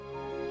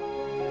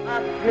A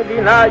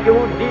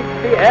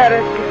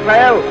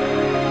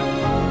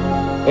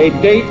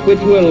date which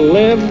will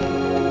live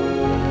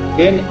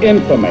in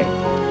infamy.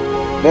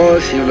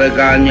 Both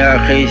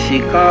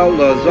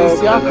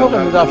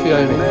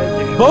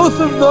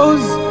of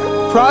those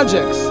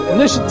projects,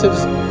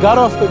 initiatives, got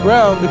off the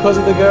ground because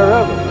of the Ger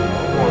Rebbe.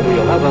 For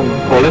the 11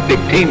 Olympic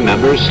team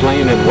members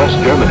slain in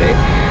West Germany,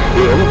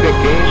 the Olympic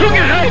Games...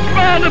 Zugerecht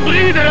waren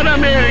Brüder in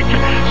Amerika.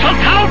 Schon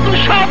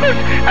Shabbos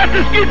at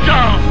the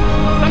Gitzah.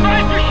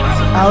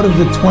 Out of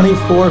the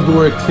 24 who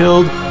were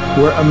killed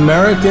were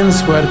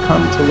Americans who had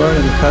come to learn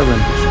in Hebron.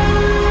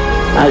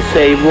 I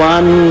say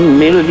 1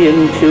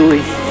 million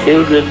Jewish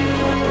children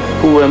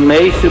who were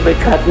made to be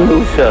cut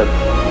loose.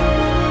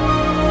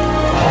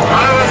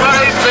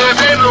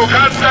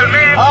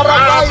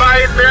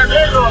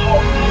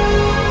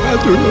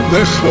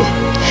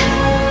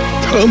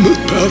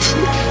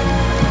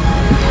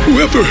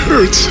 Whoever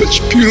heard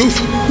such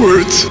beautiful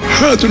words,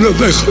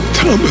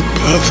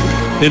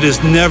 it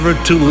is never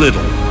too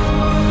little,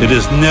 it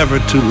is never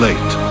too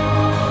late,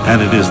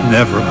 and it is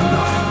never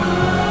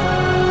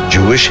enough.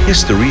 Jewish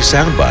History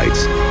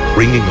Soundbites,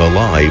 bringing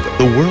alive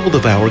the world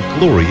of our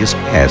glorious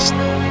past.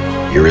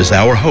 Here is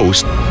our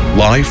host,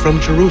 live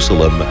from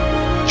Jerusalem,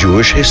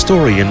 Jewish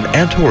historian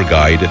and tour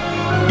guide,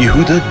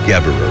 Yehuda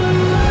Geberer.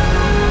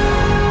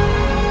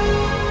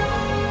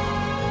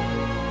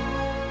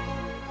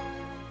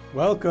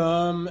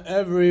 Welcome,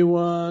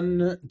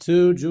 everyone,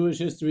 to Jewish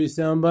History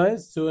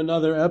Soundbites, to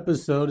another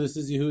episode. This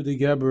is Yehuda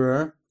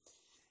Geberer.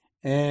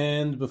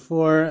 And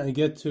before I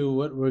get to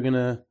what we're going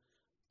to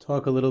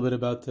talk a little bit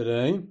about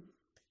today,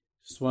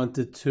 just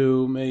wanted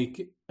to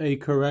make a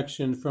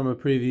correction from a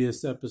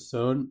previous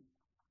episode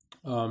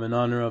in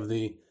honor of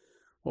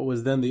what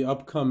was then the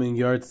upcoming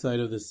yard site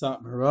of the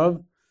Satmar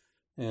Rav,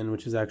 and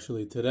which is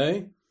actually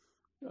today.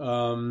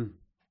 I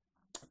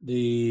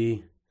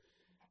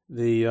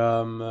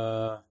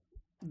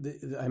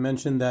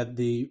mentioned that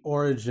the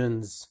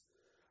origins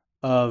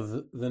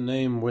of the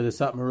name where the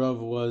Satmar Rav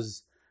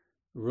was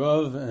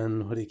Rav,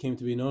 and what he came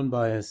to be known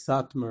by as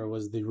Satmar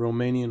was the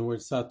Romanian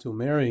word Satu,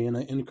 Mary, and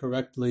I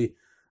incorrectly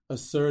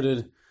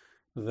asserted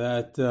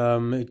that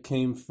it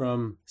came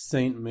from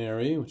Saint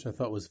Mary, which I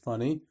thought was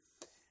funny.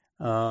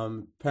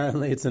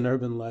 Apparently it's an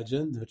urban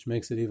legend, which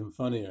makes it even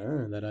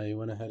funnier, that I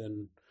went ahead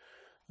and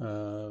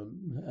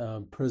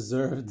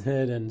preserved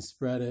it and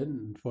spread it,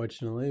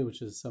 unfortunately,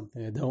 which is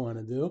something I don't want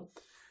to do.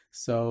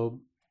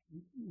 So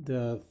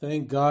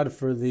thank God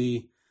for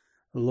the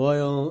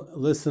loyal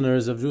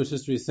listeners of Jewish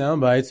History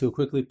Soundbites who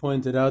quickly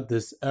pointed out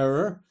this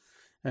error,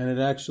 and it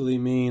actually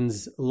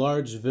means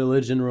large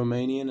village in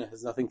Romanian. It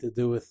has nothing to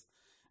do with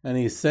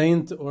any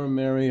saint or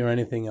Mary or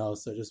anything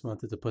else. I just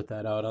wanted to put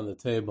that out on the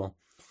table.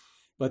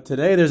 But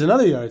today there's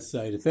another yard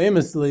site.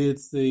 Famously,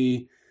 it's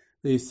the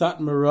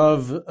Satmar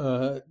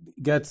Rav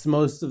gets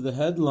most of the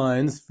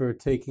headlines for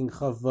taking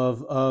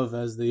Chavav of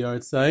as the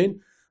yard site.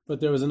 But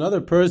there was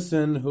another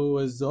person who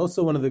was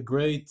also one of the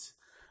great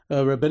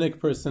rabbinic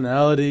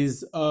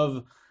personalities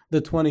of the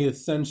 20th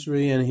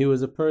century, and he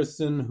was a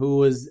person who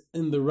was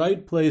in the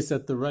right place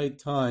at the right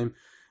time,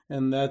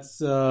 and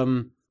that's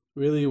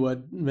really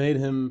what made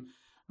him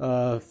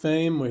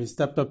fame, where he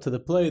stepped up to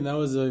the plate, and that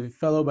was a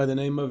fellow by the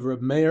name of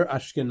Reb Meir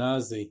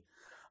Ashkenazi,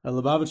 a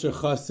Lubavitcher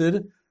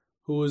Chassid,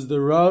 who was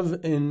the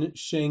Rav in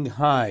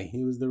Shanghai.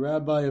 He was the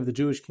rabbi of the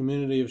Jewish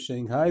community of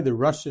Shanghai, the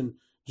Russian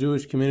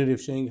Jewish community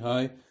of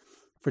Shanghai,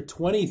 for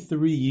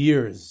 23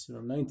 years,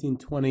 from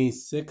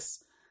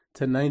 1926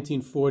 to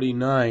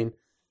 1949.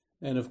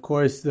 And of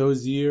course,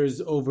 those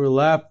years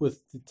overlap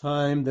with the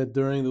time that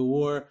during the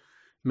war,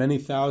 many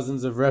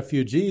thousands of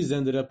refugees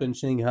ended up in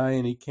Shanghai,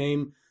 and he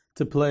came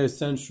to play a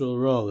central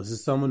role. This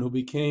is someone who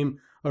became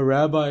a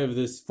rabbi of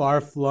this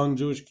far-flung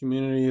Jewish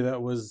community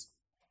that was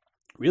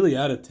really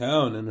out of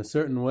town. In a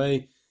certain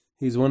way,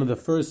 he's one of the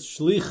first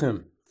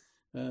shlichim,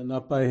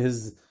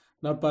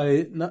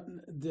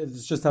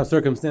 it's just how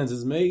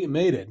circumstances made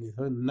it. In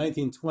the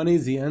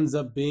 1920s, he ends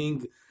up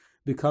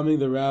becoming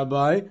the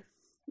rabbi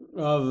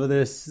of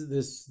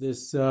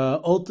this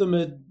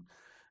ultimate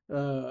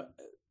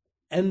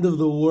end of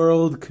the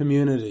world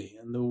community.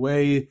 And the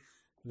way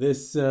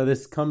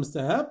this comes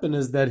to happen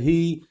is that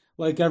he,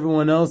 like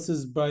everyone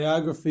else's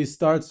biography,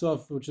 starts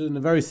off, which is in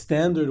a very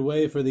standard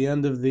way for the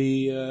end of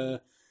the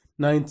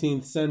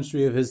 19th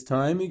century of his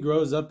time. He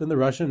grows up in the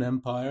Russian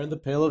Empire in the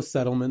Pale of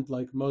Settlement,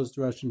 like most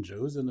Russian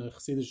Jews, in a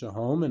Chassidish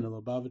home, in a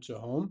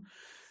Lubavitcher home.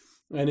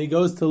 And he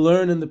goes to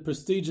learn in the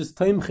prestigious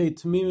Tomchei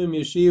Tmimim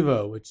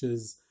Yeshiva, which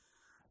is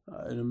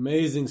an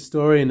amazing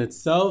story in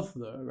itself.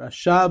 The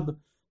Rashab,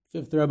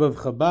 fifth Rebbe of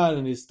Chabad,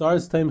 and he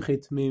starts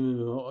Tomchei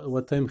Tmimim,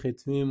 what Tomchei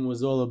Tmimim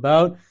was all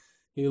about.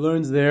 He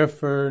learns there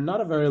for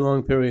not a very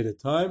long period of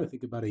time, I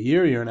think about a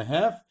year and a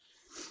half.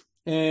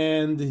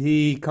 And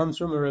he comes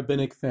from a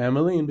rabbinic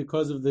family, and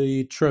because of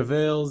the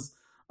travails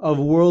of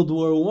World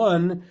War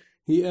I,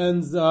 he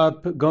ends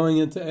up going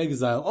into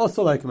exile,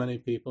 also like many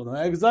people. Now,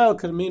 exile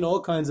can mean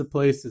all kinds of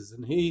places,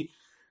 and he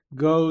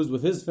goes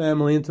with his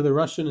family into the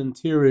Russian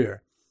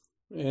interior.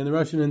 And the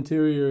Russian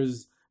interior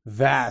is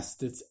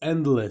vast. It's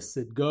endless.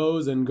 It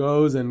goes and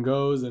goes and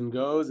goes and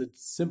goes. It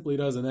simply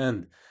doesn't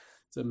end.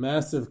 It's a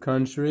massive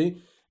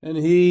country, and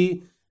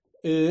he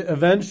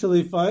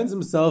eventually finds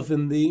himself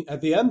at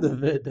the end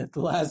of it, at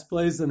the last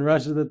place in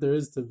Russia that there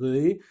is to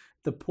be,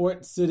 the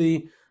port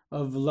city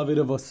of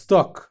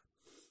Vladivostok,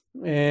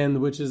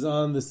 and which is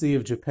on the Sea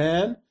of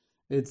Japan.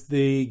 It's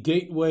the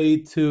gateway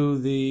to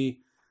the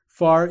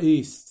Far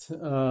East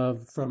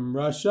from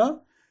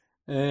Russia,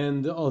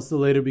 and also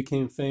later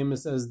became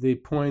famous as the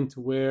point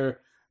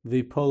where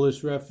the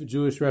Polish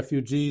Jewish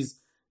refugees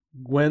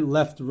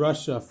left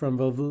Russia from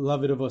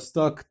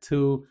Vladivostok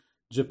to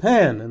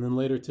Japan, and then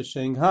later to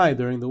Shanghai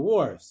during the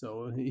war.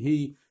 So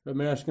Reb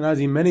Meir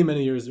Ashkenazi, many,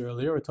 many years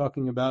earlier, we're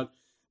talking about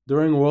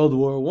during World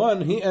War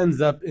I, he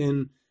ends up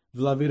in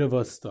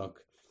Vladivostok.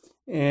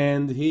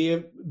 And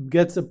he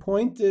gets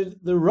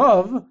appointed the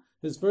Rav,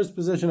 his first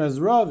position as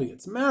Rav. He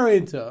gets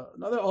married to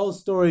another whole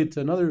story,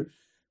 to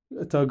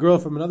a girl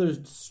from another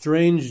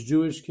strange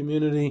Jewish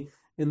community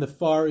in the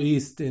Far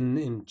East,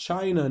 in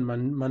China, in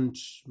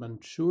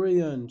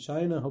Manchuria in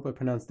China. I hope I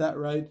pronounced that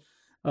right.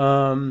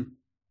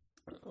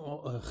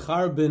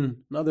 Charbin,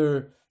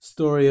 another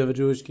story of a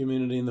Jewish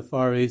community in the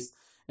Far East.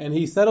 And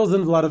he settles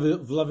in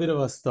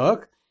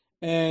Vladivostok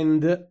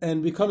and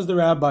becomes the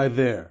rabbi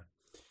there.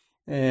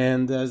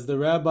 And as the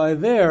rabbi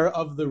there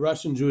of the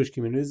Russian Jewish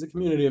community, it's a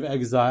community of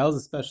exiles,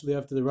 especially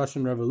after the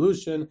Russian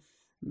Revolution.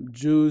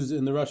 Jews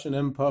in the Russian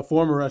Empire,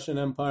 former Russian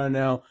Empire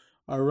now,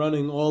 are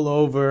running all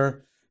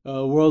over.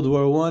 World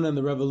War I and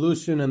the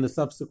Revolution and the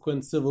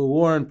subsequent civil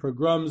war and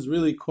pogroms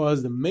really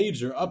caused a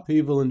major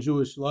upheaval in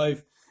Jewish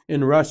life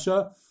in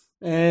Russia.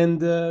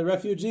 And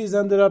refugees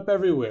ended up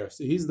everywhere.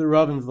 So he's the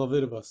Rav in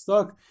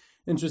Vladivostok.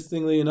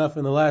 Interestingly enough,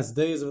 in the last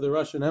days of the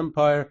Russian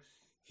Empire,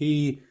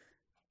 he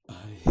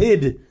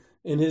hid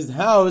in his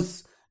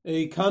house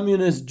a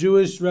communist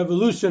Jewish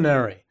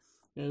revolutionary.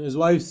 And his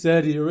wife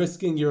said, "You're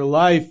risking your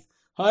life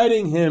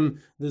hiding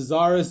him. The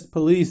Tsarist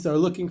police are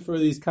looking for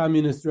these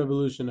communist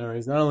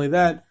revolutionaries." Not only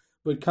that,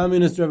 but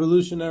communist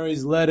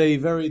revolutionaries led a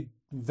very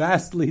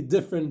vastly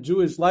different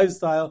Jewish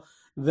lifestyle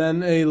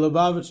than a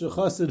Lubavitcher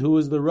Chassid who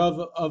was the Rav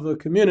of a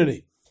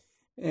community.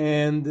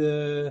 And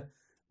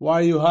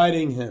why are you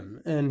hiding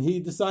him? And he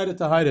decided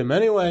to hide him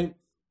anyway. He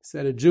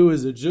said a Jew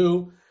is a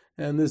Jew.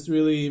 And this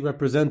really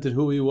represented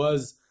who he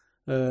was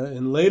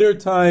in later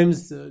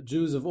times.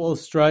 Jews of all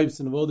stripes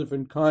and of all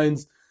different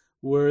kinds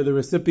were the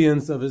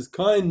recipients of his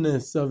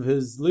kindness, of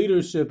his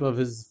leadership, of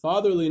his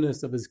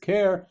fatherliness, of his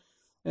care.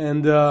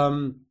 And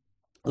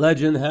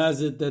legend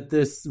has it that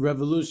this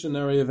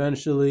revolutionary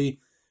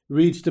eventually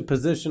reached a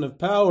position of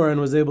power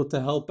and was able to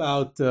help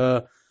out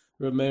Reb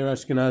Meir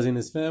Ashkenazi and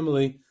his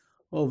family.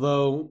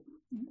 Although,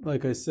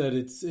 like I said,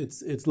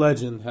 it's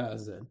legend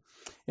has it.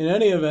 In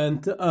any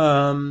event,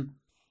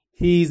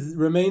 he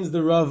remains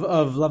the Rav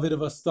of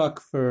Vladivostok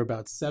for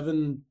about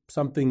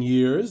 7-something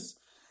years,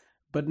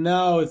 but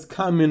now it's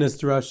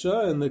communist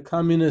Russia, and the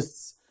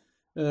communists,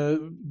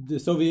 the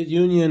Soviet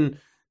Union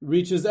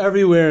reaches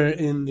everywhere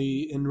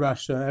in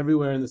Russia,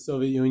 everywhere in the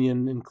Soviet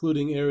Union,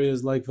 including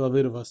areas like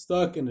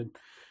Vladivostok, and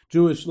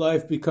Jewish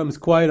life becomes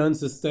quite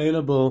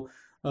unsustainable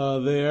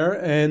there,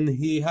 and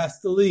he has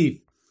to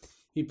leave.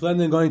 He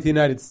planned on going to the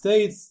United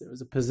States. There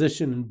was a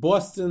position in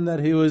Boston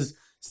that he was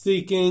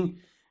seeking,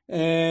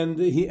 and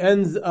he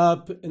ends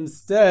up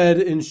instead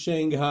in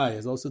Shanghai.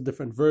 There's also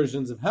different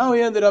versions of how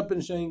he ended up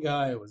in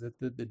Shanghai. Was it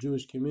that the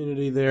Jewish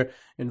community there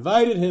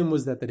invited him?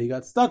 Was that he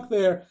got stuck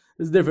there?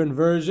 There's different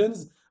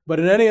versions. But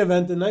in any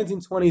event, in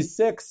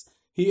 1926,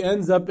 he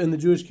ends up in the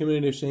Jewish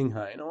community of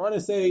Shanghai. And I want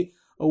to say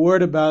a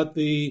word about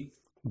the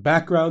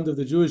background of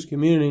the Jewish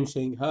community in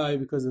Shanghai,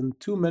 because in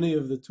too many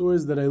of the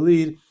tours that I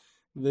lead,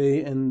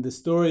 and the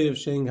story of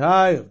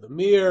Shanghai, of the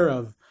Mir,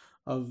 of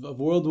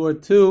World War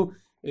II,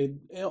 it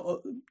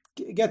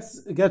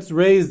gets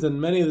raised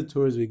in many of the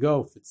tours we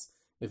go.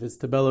 If it's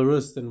to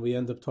Belarus, then we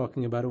end up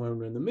talking about it when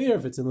we're in the Mir.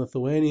 If it's in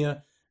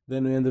Lithuania,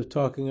 then we end up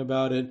talking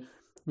about it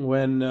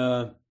when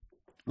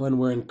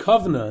we're in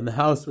Kovna, in the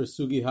house where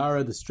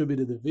Sugihara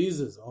distributed the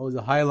visas. Always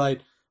a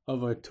highlight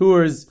of our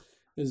tours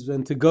is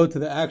when to go to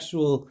the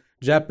actual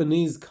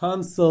Japanese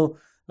consul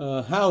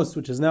house,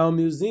 which is now a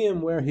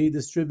museum, where he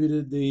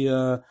distributed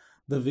the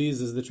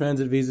visas, the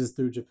transit visas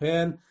through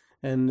Japan,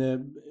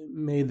 and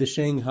made the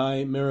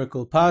Shanghai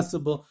miracle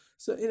possible.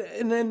 So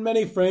in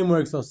many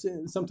frameworks,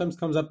 sometimes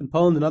comes up in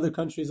Poland and other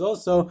countries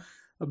also,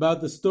 about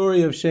the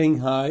story of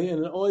Shanghai,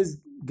 and I always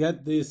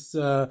get this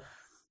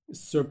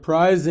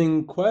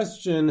surprising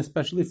question,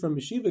 especially from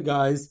yeshiva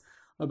guys,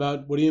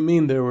 about what do you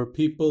mean there were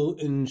people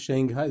in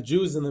Shanghai,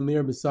 Jews in the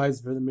Mir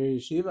besides for the Mir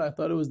Yeshiva? I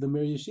thought it was the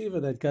Mir Yeshiva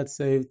that got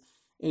saved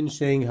in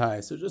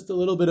Shanghai. So just a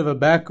little bit of a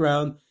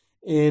background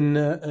in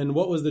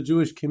what was the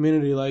Jewish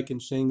community like in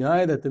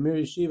Shanghai, that the Mir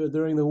Yeshiva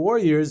during the war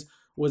years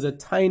was a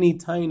tiny,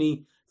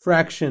 tiny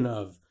fraction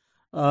of.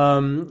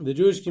 The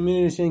Jewish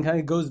community in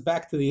Shanghai goes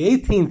back to the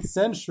 18th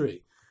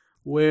century,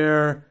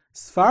 where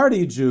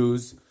Sephardi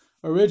Jews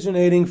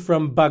originating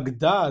from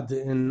Baghdad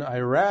in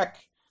Iraq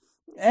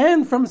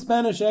and from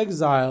Spanish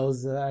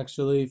exiles,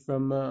 actually,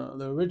 from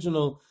the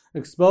original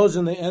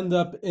expulsion. They end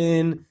up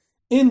in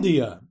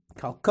India,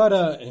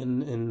 Calcutta,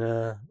 in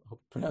I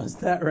hope I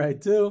pronounced that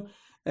right too,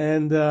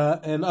 and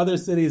other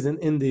cities in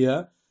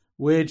India,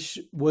 which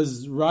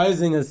was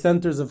rising as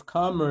centers of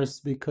commerce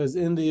because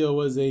India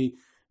was a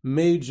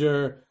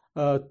major,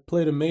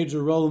 played a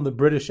major role in the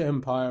British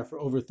Empire for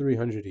over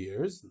 300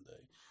 years.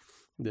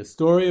 The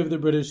story of the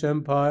British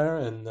Empire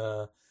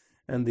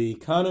and the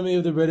economy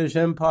of the British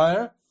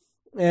Empire,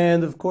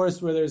 and of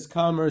course where there's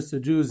commerce, the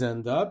Jews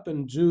end up,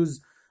 and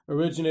Jews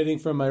originating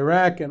from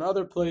Iraq and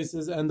other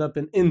places end up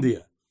in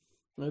India.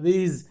 Now,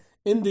 these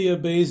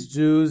India-based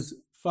Jews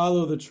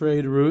follow the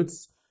trade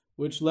routes,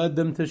 which led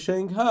them to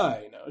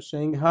Shanghai.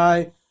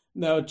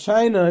 Now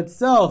China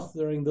itself,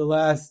 during the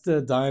last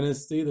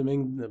dynasty, the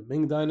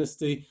Ming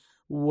dynasty,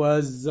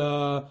 was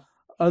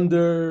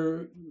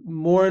under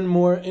more and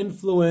more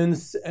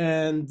influence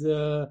and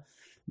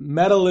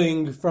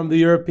meddling from the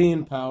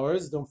European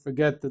powers. Don't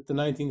forget that the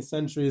 19th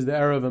century is the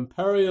era of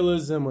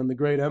imperialism, when the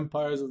great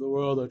empires of the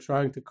world are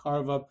trying to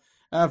carve up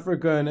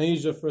Africa and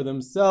Asia for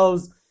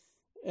themselves.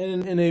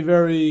 And in a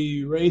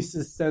very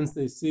racist sense,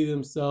 they see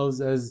themselves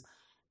as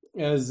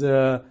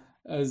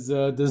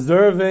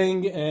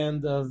deserving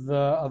and of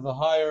a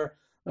higher,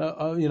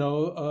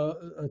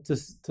 to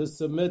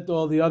submit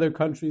all the other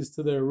countries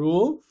to their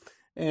rule.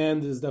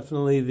 And is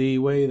definitely the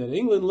way that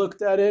England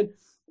looked at it.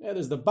 And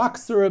there's the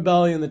Boxer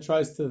Rebellion that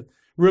tries to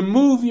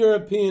remove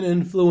European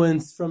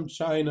influence from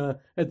China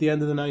at the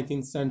end of the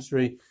 19th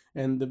century.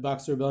 And the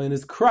Boxer Rebellion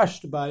is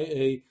crushed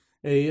by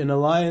an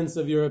alliance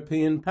of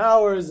European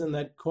powers, and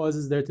that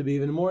causes there to be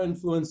even more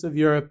influence of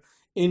Europe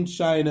in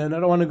China. And I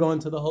don't want to go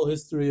into the whole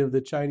history of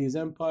the Chinese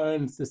Empire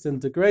and its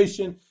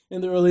disintegration in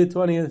the early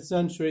 20th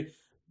century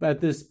at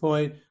this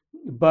point.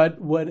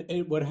 But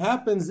what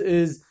happens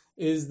is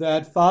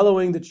that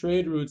following the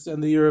trade routes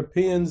and the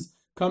Europeans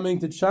coming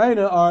to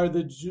China are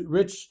the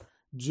rich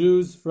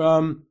Jews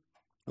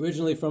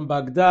originally from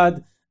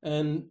Baghdad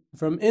and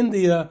from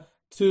India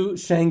to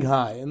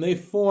Shanghai. And they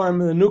form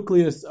the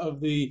nucleus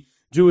of the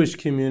Jewish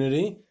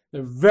community.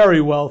 They're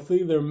very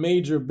wealthy, they're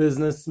major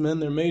businessmen,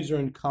 they're major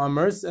in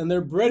commerce, and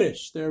they're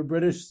British. They're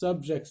British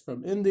subjects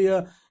from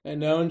India, and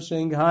now in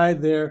Shanghai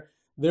they're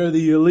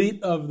the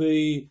elite of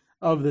the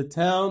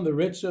town, the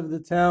rich of the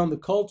town, the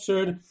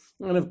cultured,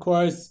 and of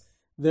course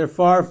they're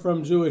far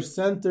from Jewish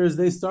centers.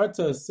 They start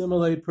to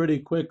assimilate pretty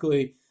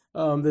quickly,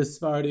 this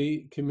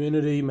Sephardi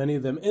community. Many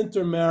of them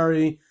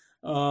intermarry.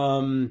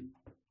 They're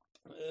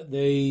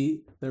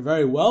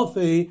very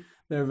wealthy,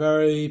 they're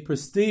very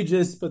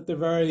prestigious, but they're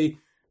very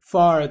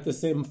far at the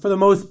same, for the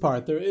most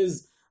part. There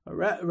is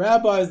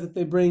rabbis that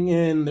they bring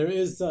in, there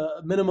is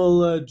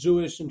minimal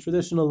Jewish and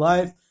traditional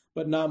life,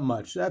 but not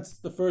much. That's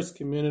the first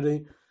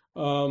community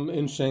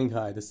in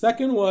Shanghai. The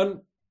second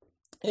one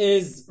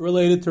is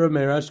related to Reb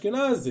Meir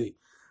Ashkenazi,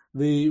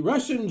 the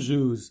Russian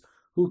Jews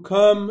who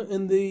come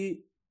in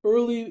the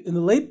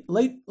late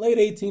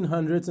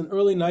 1800s and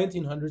early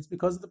 1900s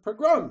because of the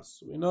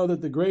pogroms. We know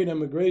that the great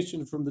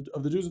emigration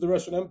of the Jews of the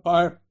Russian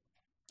Empire,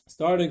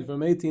 starting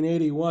from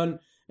 1881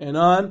 and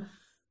on,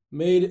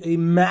 made a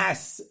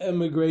mass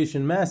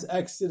emigration, mass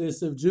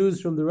exodus of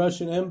Jews from the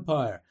Russian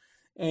Empire.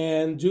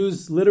 And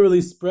Jews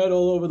literally spread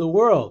all over the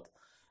world,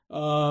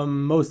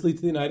 mostly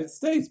to the United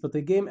States, but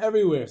they came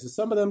everywhere. So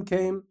some of them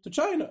came to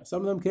China,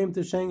 some of them came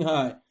to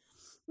Shanghai.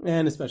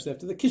 And especially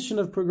after the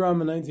Kishinev pogrom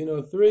in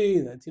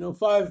 1903,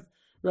 1905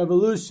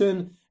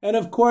 revolution, and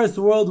of course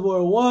World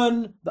War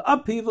I, the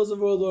upheavals of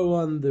World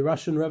War I, the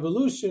Russian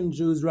Revolution,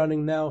 Jews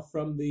running now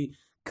from the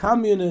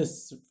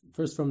communists,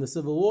 first from the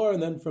Civil War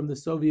and then from the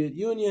Soviet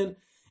Union,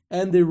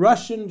 and the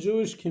Russian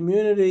Jewish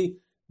community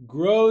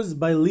grows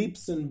by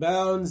leaps and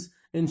bounds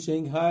in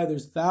Shanghai.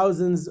 There's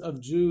thousands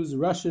of Jews,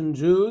 Russian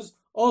Jews.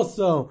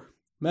 Also,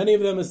 many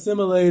of them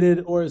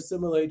assimilated or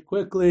assimilate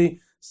quickly.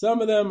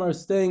 Some of them are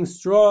staying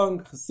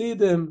strong,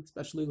 Hasidim,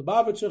 especially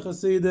Lubavitcher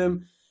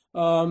Hasidim,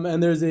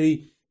 and there's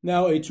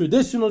now a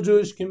traditional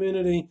Jewish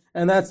community,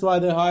 and that's why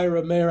they hire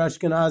Reb Meir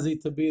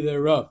Ashkenazi to be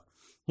their Rav.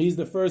 He's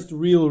the first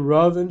real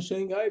Rav in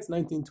Shanghai. It's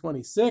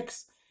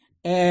 1926,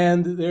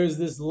 and there's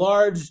this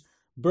large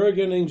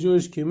burgeoning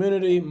Jewish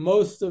community,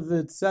 most of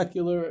it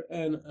secular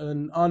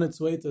and on its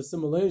way to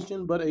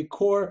assimilation, but a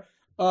core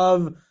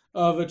of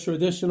a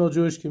traditional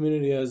Jewish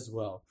community as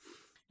well.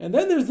 And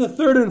then there's the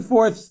third and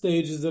fourth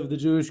stages of the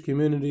Jewish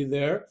community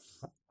there,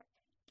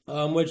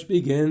 which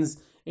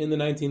begins in the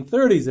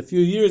 1930s, a few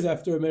years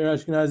after Meir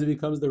Ashkenazi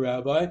becomes the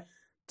rabbi,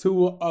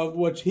 of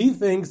which he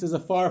thinks is a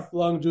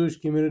far-flung Jewish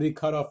community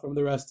cut off from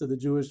the rest of the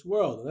Jewish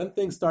world. And then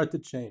things start to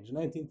change. In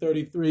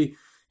 1933,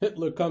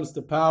 Hitler comes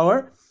to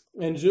power,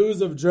 and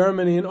Jews of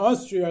Germany and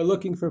Austria are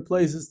looking for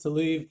places to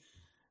live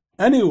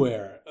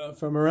anywhere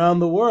from around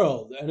the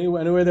world,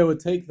 anywhere that would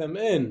take them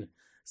in,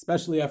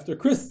 especially after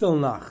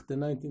Kristallnacht in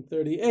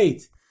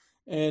 1938,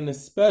 and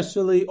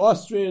especially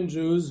Austrian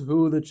Jews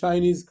who the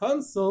Chinese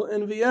consul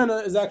in Vienna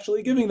is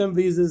actually giving them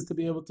visas to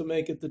be able to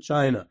make it to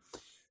China.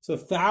 So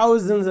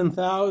thousands and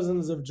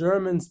thousands of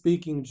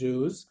German-speaking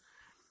Jews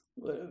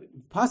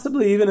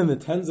possibly even in the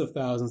tens of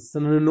thousands. It's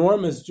an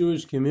enormous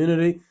Jewish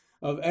community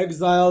of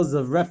exiles,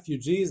 of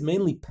refugees,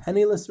 mainly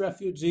penniless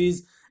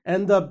refugees,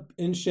 end up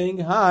in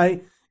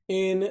Shanghai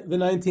in the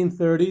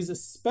 1930s,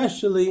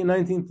 especially in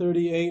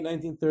 1938,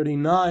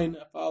 1939,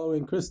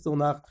 following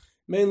Kristallnacht,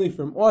 mainly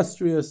from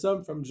Austria,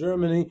 some from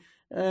Germany,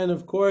 and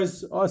of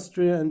course,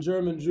 Austria and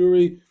German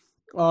Jewry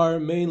are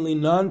mainly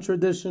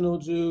non-traditional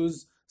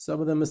Jews, some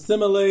of them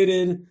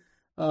assimilated,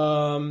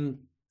 and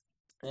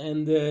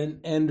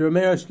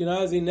Rameir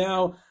Ashkenazi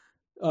now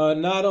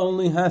not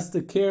only has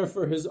to care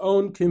for his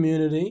own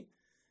community,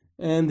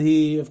 and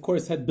he, of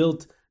course, had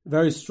built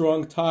very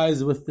strong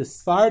ties with the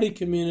Sephardi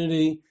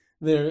community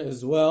there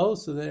as well.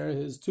 So there are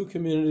his two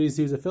communities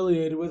he's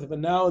affiliated with, but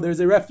now there's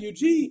a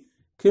refugee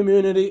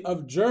community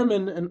of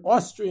German and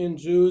Austrian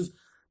Jews,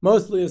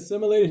 mostly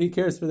assimilated. He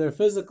cares for their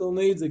physical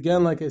needs.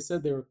 Again, like I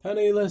said, they were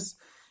penniless.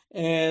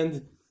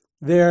 And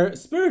their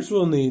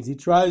spiritual needs, he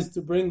tries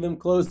to bring them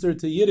closer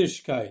to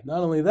Yiddishkeit.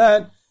 Not only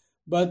that,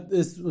 but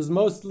this was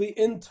mostly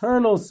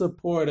internal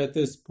support at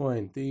this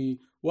point. The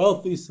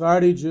wealthy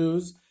Sephardi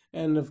Jews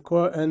and of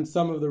course, and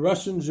some of the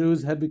Russian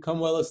Jews had become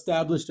well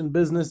established in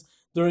business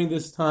during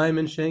this time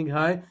in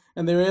Shanghai,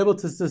 and they were able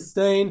to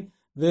sustain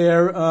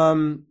their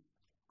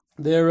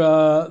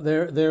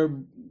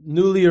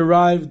newly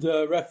arrived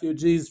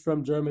refugees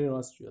from Germany and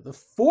Austria. The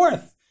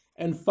fourth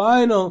and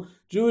final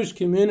Jewish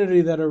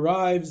community that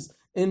arrives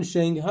in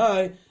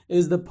Shanghai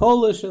is the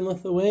Polish and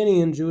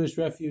Lithuanian Jewish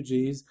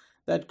refugees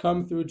that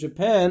come through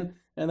Japan,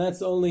 and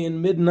that's only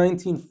in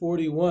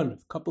mid-1941, a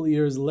couple of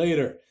years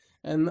later.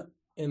 And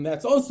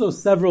that's also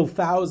several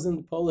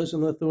thousand Polish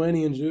and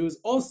Lithuanian Jews,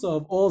 also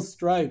of all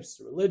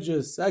stripes,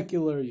 religious,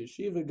 secular,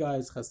 yeshiva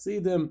guys,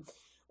 Hasidim,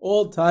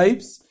 all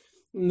types.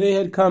 And they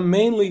had come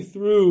mainly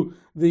through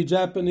the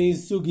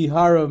Japanese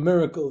Sugihara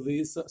miracle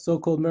visa,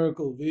 so-called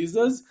miracle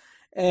visas,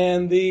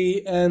 and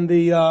which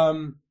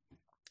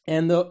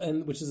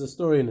is a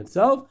story in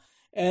itself.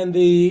 And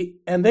they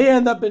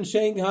end up in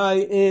Shanghai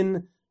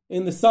in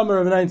the summer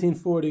of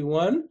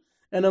 1941.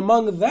 And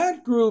among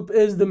that group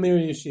is the Mir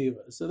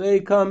Yeshiva. So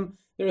there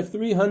are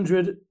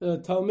 300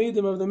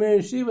 Talmidim of the Mir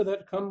Yeshiva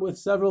that come with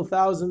several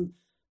thousand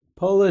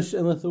Polish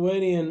and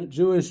Lithuanian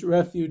Jewish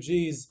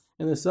refugees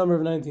in the summer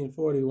of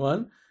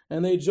 1941.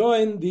 And they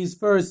join these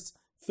first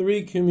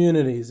three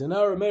communities. And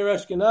now Rameir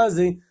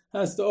Ashkenazi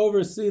has to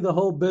oversee the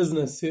whole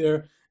business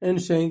here in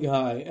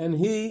Shanghai. And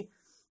he,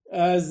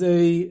 as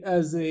a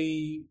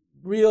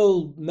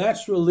real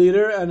natural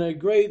leader and a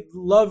great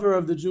lover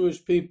of the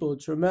Jewish people,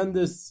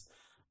 tremendous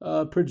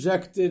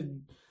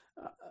projected,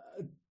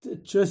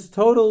 just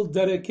total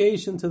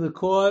dedication to the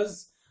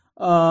cause,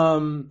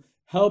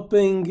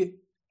 helping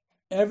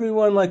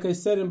everyone, like I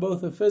said, in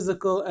both a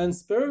physical and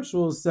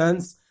spiritual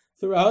sense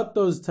throughout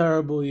those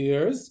terrible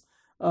years,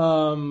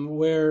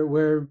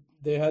 where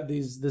they had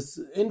this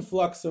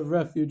influx of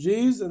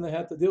refugees and they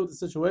had to deal with the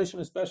situation,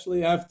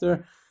 especially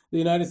after the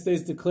United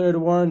States declared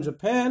war on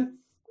Japan,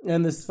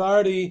 and the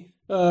Sephardi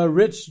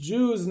rich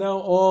Jews now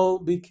all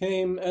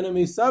became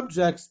enemy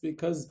subjects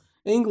because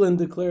England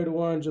declared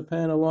war on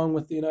Japan along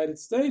with the United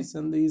States,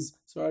 and these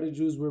Sephardi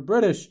Jews were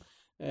British,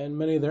 and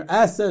many of their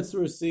assets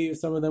were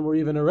seized. Some of them were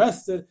even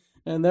arrested,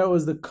 and that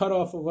was the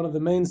cutoff of one of the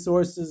main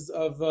sources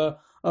of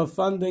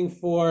funding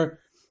for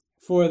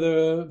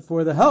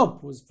the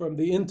help, was from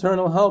the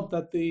internal help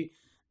that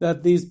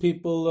these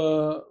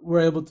people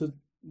were able to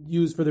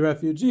use for the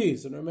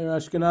refugees. And Rameir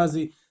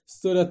Ashkenazi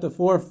stood at the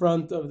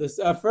forefront of this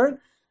effort,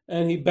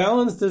 and he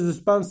balanced his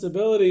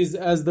responsibilities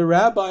as the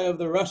rabbi of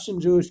the Russian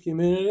Jewish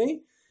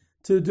community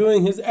to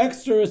doing his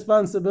extra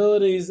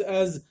responsibilities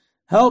as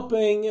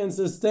helping and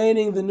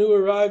sustaining the new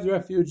arrived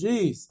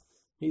refugees.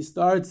 He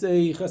starts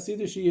a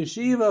Hasidic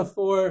yeshiva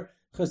for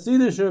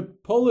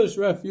Hasidic Polish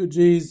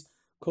refugees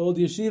called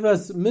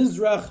Yeshivas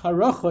Mizrach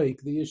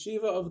Harachoik, the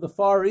yeshiva of the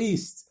Far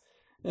East.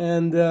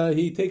 And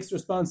he takes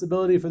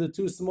responsibility for the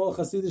two small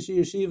Hasidic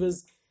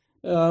yeshivas,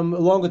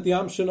 along with the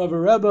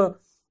Amshinover Rebbe,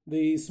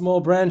 the small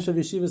branch of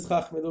Yeshivas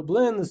Chachmei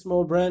Lublin, the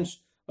small branch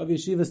of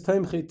Yeshivas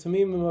Tomchei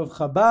Tamimim of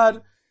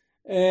Chabad.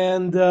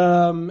 And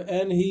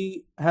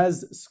he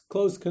has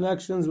close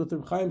connections with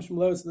Reb Chaim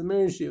Shmulevitz and the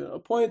Mir Yeshiva. A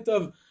point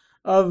of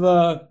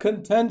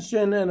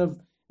contention and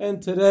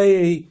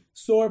today a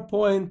sore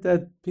point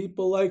that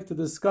people like to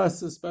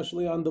discuss,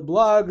 especially on the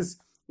blogs,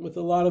 with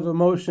a lot of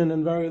emotion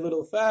and very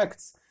little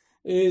facts,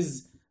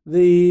 is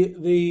the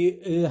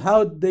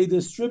how they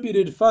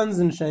distributed funds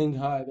in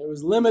Shanghai. There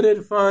was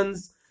limited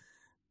funds,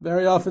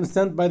 very often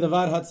sent by the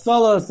Vad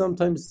Hatzalah,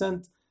 sometimes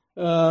sent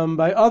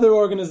by other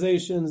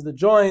organizations, the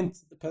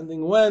Joint,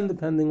 depending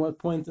what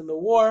point in the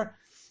war.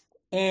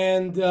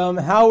 And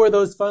how were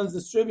those funds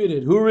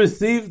distributed? Who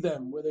received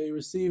them? Were they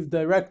received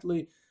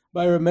directly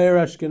by Rameir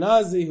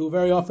Ashkenazi, who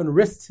very often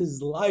risked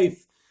his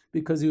life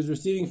because he was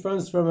receiving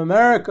funds from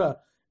America,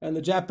 and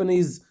the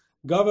Japanese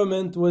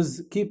government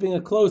was keeping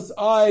a close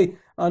eye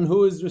on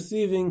who is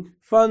receiving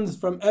funds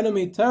from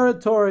enemy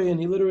territory, and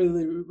he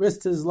literally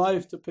risked his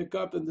life to pick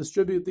up and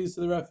distribute these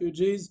to the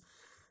refugees?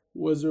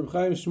 Was Reb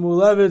Chaim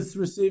Shmulevitz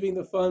receiving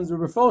the funds?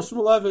 Reb Rafal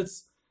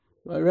Shmulevitz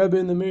My Rebbe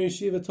in the Mir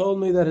Yeshiva told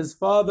me that his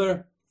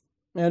father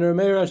and Rav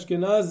Meir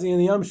Ashkenazi and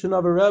the Yam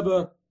Shenover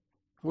Rebbe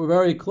were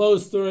very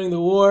close during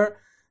the war.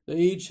 They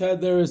each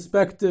had their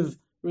respective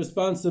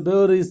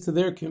responsibilities to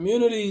their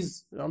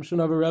communities. Yam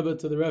Shenover Rebbe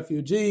to the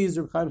refugees,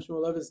 Reb Chaim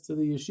Shmulevitz to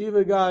the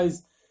yeshiva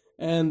guys,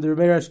 and the Rav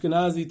Meir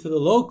Ashkenazi to the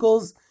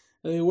locals.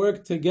 They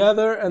worked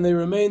together and they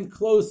remained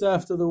close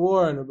after the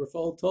war. And Rabbi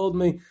Fall told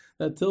me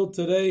that till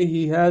today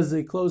he has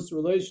a close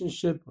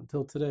relationship.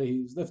 Until today,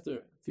 he was nifter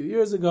a few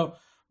years ago,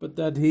 but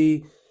that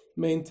he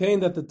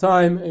maintained at the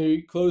time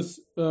a close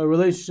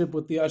relationship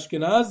with the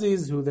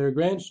Ashkenazis, who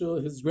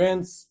his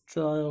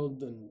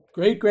grandchild and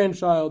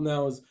great-grandchild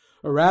now is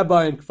a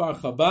rabbi in Kfar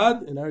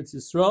Chabad in Eretz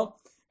Yisrael,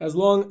 as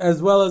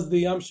well as the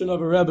Yam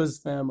Shenover Rebbe's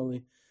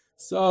family.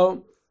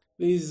 So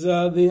these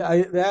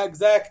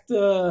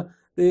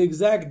the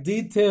exact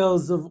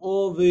details of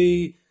all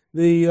the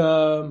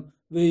how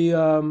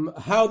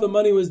the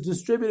money was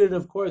distributed.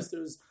 Of course,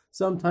 there's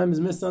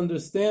sometimes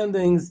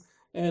misunderstandings,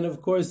 and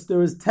of course there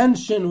was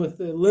tension with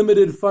the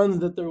limited funds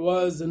that there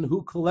was and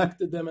who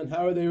collected them and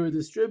how they were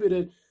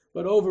distributed.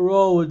 But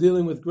overall, we're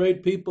dealing with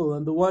great people,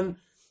 and the one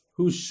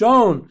who's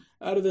shown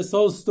out of this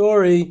whole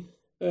story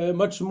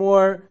much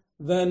more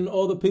than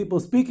all the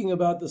people speaking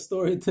about the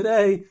story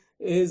today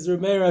is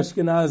Rav Meir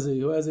Ashkenazi,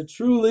 who as a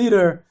true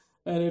leader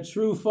and a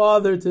true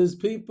father to his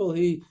people,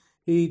 he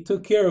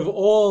took care of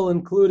all,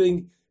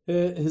 including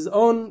his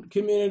own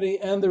community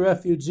and the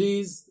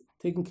refugees,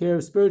 taking care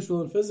of spiritual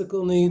and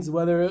physical needs,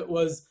 whether it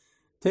was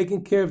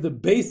taking care of the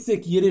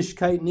basic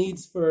Yiddishkeit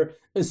needs for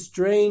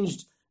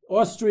estranged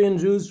Austrian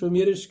Jews from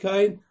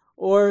Yiddishkeit,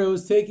 or it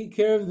was taking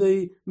care of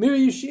the Mir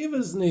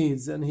Yeshiva's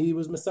needs. And he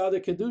was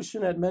Masada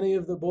Kedushin at many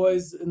of the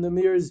boys in the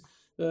Mir's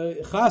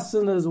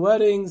chasanas,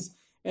 weddings,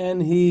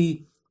 and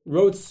he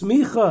wrote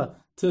smicha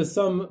to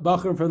some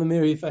Bachrim from the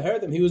Mir. He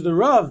fahered them. He was the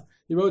Rav.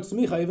 He wrote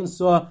smicha. I even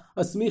saw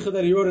a smicha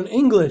that he wrote in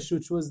English,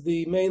 which was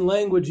the main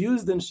language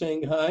used in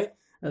Shanghai.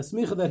 A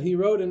smicha that he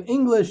wrote in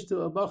English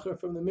to a Bachar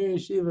from the Mir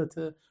Yeshiva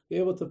to be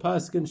able to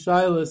paskin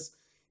shilas.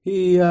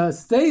 He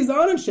stays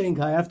on in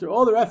Shanghai after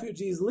all the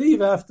refugees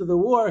leave after the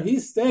war. He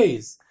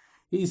stays.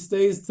 He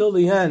stays till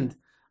the end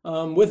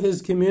with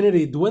his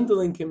community,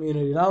 dwindling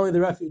community. Not only the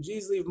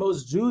refugees leave,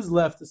 most Jews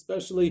left,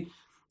 especially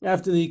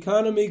after the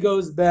economy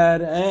goes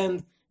bad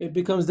and it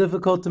becomes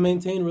difficult to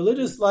maintain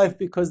religious life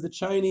because the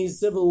Chinese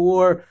Civil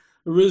War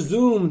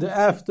resumed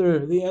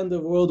after the end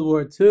of World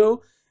War II,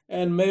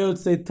 and Mao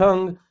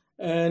Zedong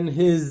and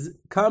his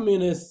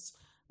communists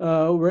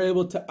were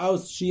able to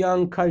oust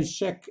Chiang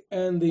Kai-shek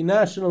and the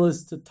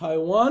nationalists to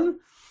Taiwan,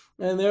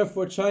 and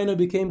therefore China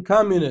became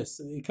communist.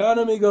 The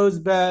economy goes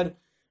bad,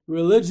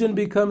 religion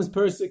becomes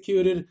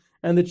persecuted,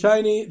 and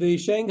the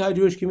Shanghai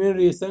Jewish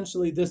community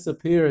essentially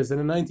disappears.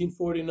 And in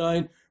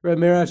 1949, Rav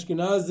Meir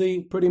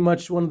Ashkenazi, pretty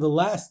much one of the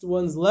last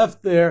ones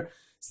left there,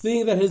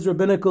 seeing that his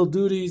rabbinical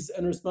duties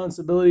and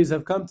responsibilities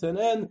have come to an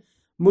end,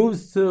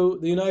 moves to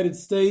the United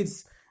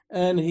States,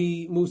 and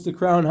he moves to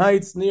Crown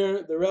Heights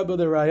near the Rebbe,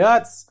 the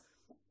Rayatz,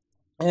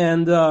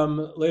 and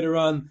later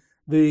on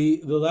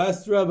the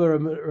last Rebbe,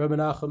 Rebbe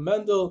Nachum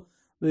Mendel,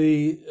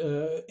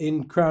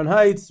 in Crown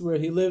Heights, where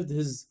he lived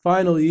his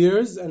final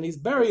years, and he's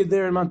buried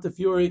there in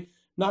Montefiore,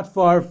 not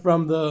far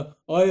from the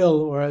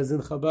oil, or as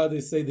in Chabad they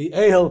say, the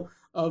ale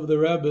of the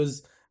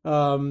Rebbe's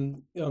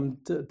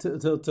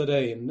till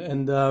today.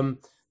 And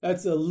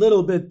that's a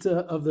little bit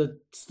of the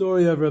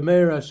story of Rav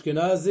Meir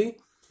Ashkenazi.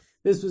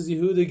 This was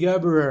Yehuda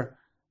Geberer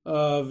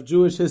of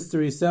Jewish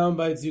History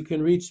Soundbites. You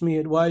can reach me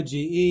at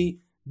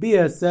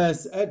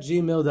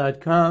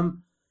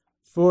ygebss@gmail.com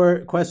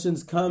for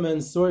questions,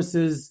 comments,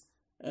 sources,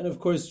 and of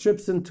course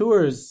trips and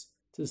tours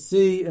to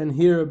see and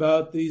hear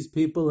about these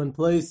people and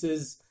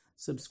places.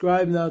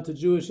 Subscribe now to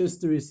Jewish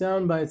History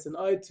Soundbites on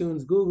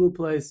iTunes, Google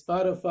Play,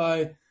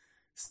 Spotify,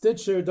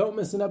 Stitcher. Don't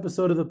miss an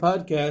episode of the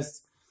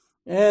podcast.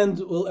 And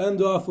we'll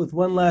end off with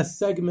one last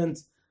segment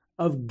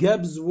of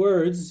Geb's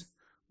Words,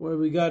 where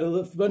we got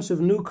a bunch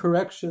of new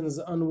corrections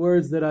on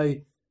words that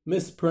I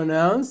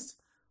mispronounced.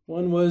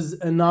 One was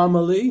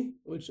anomaly,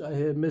 which I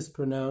had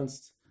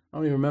mispronounced. I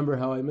don't even remember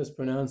how I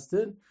mispronounced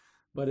it,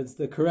 but it's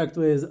the correct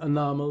way is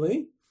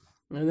anomaly.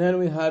 And then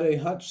we had a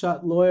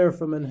hotshot lawyer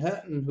from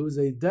Manhattan who's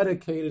a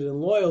dedicated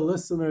and loyal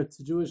listener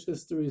to Jewish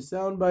History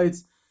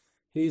Soundbites.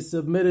 He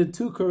submitted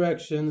two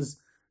corrections,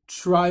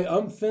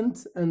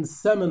 triumphant and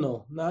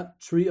seminal,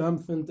 not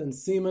triumphant and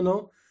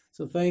seminal.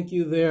 So thank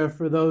you there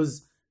for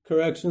those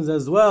corrections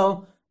as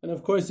well. And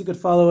of course, you could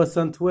follow us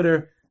on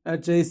Twitter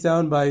at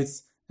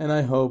JSoundbites, and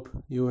I hope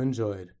you enjoyed.